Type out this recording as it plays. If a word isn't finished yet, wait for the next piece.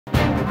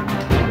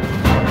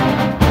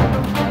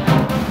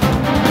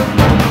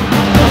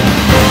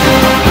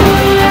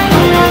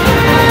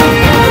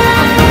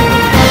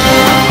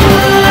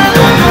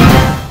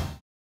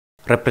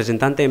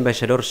Representante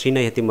embaixador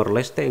Xina e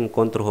Timor-Leste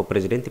encontro o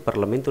presidente do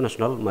Parlamento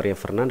Nacional Maria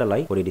Fernanda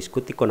Lai pode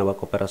discutir com a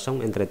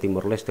cooperação entre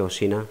Timor-Leste e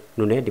Xina.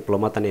 Nune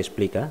diplomata ne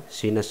explica,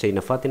 Xina sei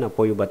nafatin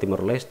apoiu ba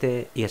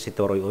Timor-Leste e a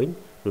sitoroi oin,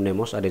 nune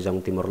mos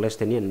adezaun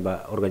Timor-Leste nien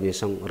ba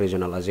organização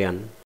regional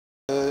ASEAN.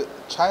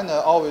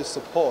 China always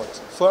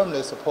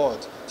firmly support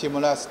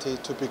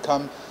Timor-Leste to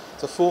become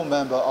the full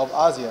member of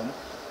ASEAN,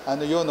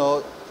 and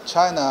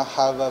China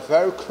have a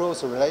very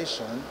close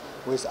relation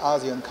with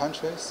ASEAN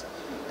countries,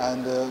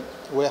 and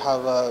we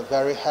have a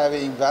very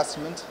heavy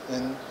investment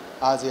in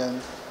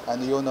ASEAN,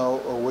 and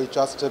we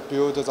just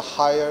built the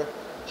high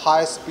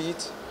speed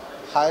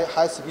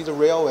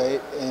railway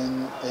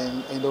in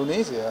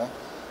Indonesia,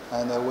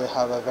 and we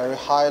have a very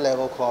high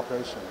level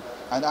cooperation.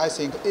 And I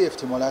think if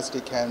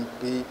Timor-Leste can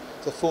be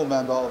the full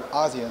member of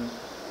ASEAN,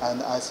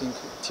 and I think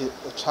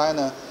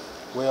China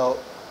will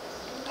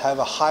have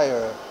a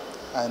higher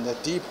and a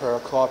deeper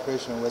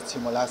cooperation with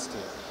Timor-Leste.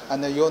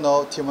 And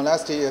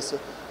Timor-Leste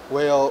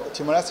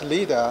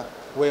leader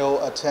will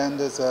attend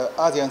the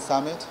ASEAN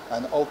summit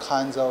and all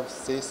kinds of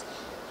these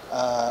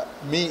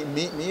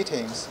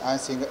meetings. I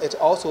think it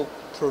also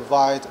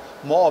provides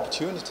more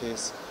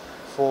opportunities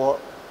for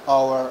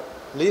our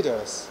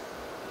leaders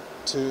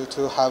to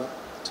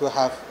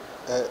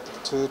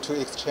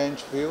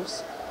exchange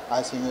views.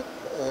 I think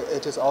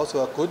it is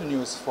also a good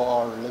news for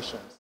our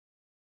relations.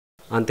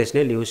 Antes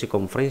ne lihusi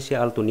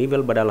konferensia alto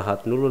nível badala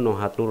hatnulu no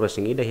hatlu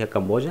resingida hia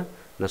Kamboja,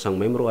 nasang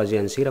membro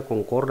ASEAN sira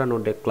concorda no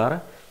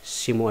declara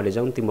simo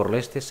adezaun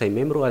Timor-Leste sai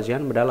membro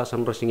ASEAN badala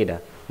sang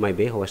resingida, mai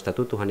be ho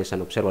estatuto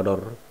hanesan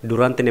observador.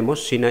 Durante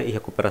nemos Sina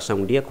iha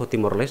kooperasaun dia ko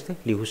Timor-Leste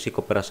lihusi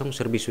kooperasaun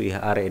servisu iha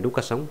area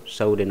edukasaun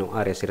saude no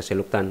area sira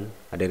seluktan.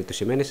 Aderitu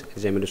Jimenez,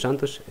 Zemenu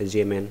Santos,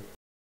 GMN.